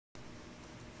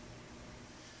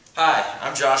Hi,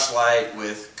 I'm Josh Light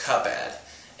with CupAd.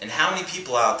 And how many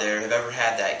people out there have ever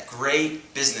had that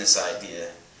great business idea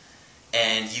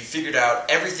and you figured out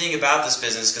everything about this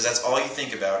business because that's all you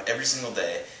think about every single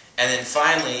day, and then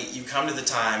finally you come to the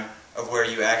time of where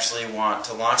you actually want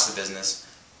to launch the business,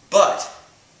 but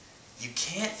you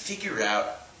can't figure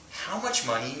out how much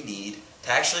money you need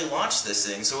to actually launch this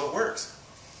thing so it works.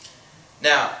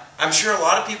 Now, I'm sure a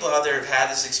lot of people out there have had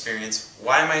this experience.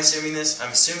 Why am I assuming this?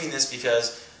 I'm assuming this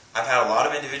because I've had a lot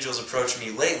of individuals approach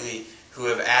me lately who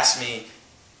have asked me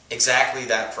exactly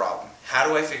that problem. How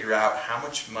do I figure out how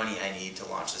much money I need to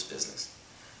launch this business?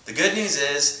 The good news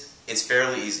is it's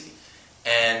fairly easy.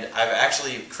 And I've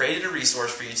actually created a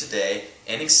resource for you today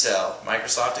in Excel,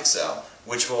 Microsoft Excel,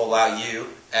 which will allow you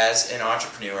as an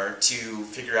entrepreneur to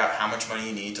figure out how much money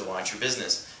you need to launch your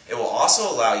business. It will also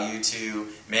allow you to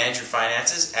manage your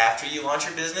finances after you launch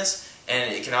your business,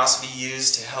 and it can also be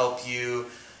used to help you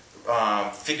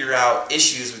figure out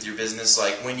issues with your business,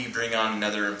 like when you bring on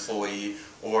another employee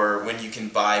or when you can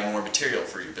buy more material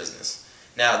for your business.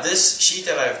 Now, this sheet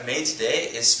that I've made today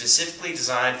is specifically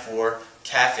designed for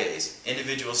cafes,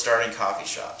 individual starting coffee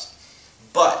shops.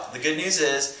 But the good news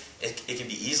is it can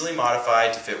be easily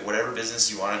modified to fit whatever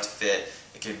business you want it to fit.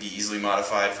 It can be easily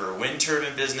modified for a wind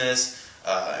turbine business,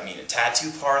 a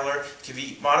tattoo parlor. It can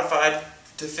be modified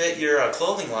to fit your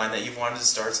clothing line that you've wanted to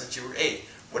start since you were 8.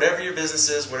 Whatever your business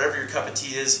is, whatever your cup of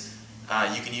tea is,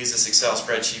 you can use this Excel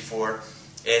spreadsheet for.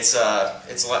 It's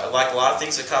like a lot of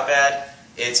things at CupAd.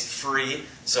 It's free,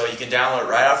 so you can download it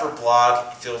right off our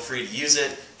blog. Feel free to use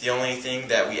it. The only thing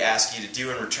that we ask you to do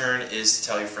in return is to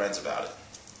tell your friends about it.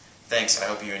 Thanks. I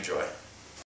hope you enjoy.